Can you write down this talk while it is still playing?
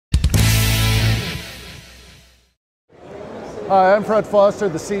Hi, I'm Fred Foster,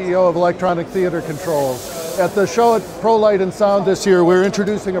 the CEO of Electronic Theater Controls. At the show at Pro Light and Sound this year, we're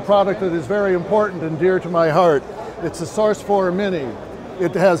introducing a product that is very important and dear to my heart. It's the Source 4 Mini.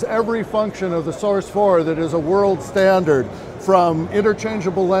 It has every function of the Source 4 that is a world standard, from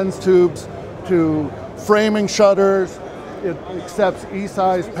interchangeable lens tubes to framing shutters. It accepts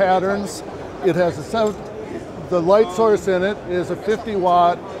E-size patterns. It has the light source in it is a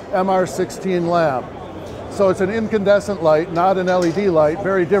 50-watt MR16 lamp. So it's an incandescent light, not an LED light,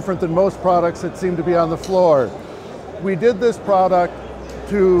 very different than most products that seem to be on the floor. We did this product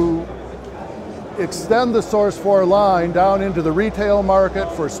to extend the Source 4 line down into the retail market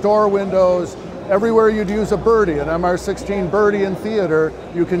for store windows. Everywhere you'd use a Birdie, an MR16 Birdie in theater,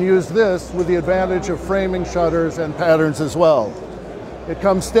 you can use this with the advantage of framing shutters and patterns as well. It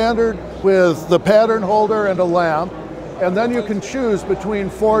comes standard with the pattern holder and a lamp, and then you can choose between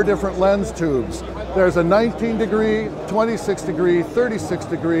 4 different lens tubes. There's a 19 degree, 26 degree, 36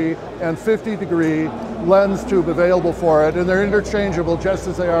 degree, and 50 degree lens tube available for it, and they're interchangeable just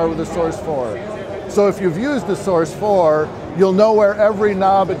as they are with the Source 4. So if you've used the Source 4, you'll know where every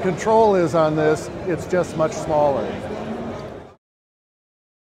knob and control is on this. It's just much smaller.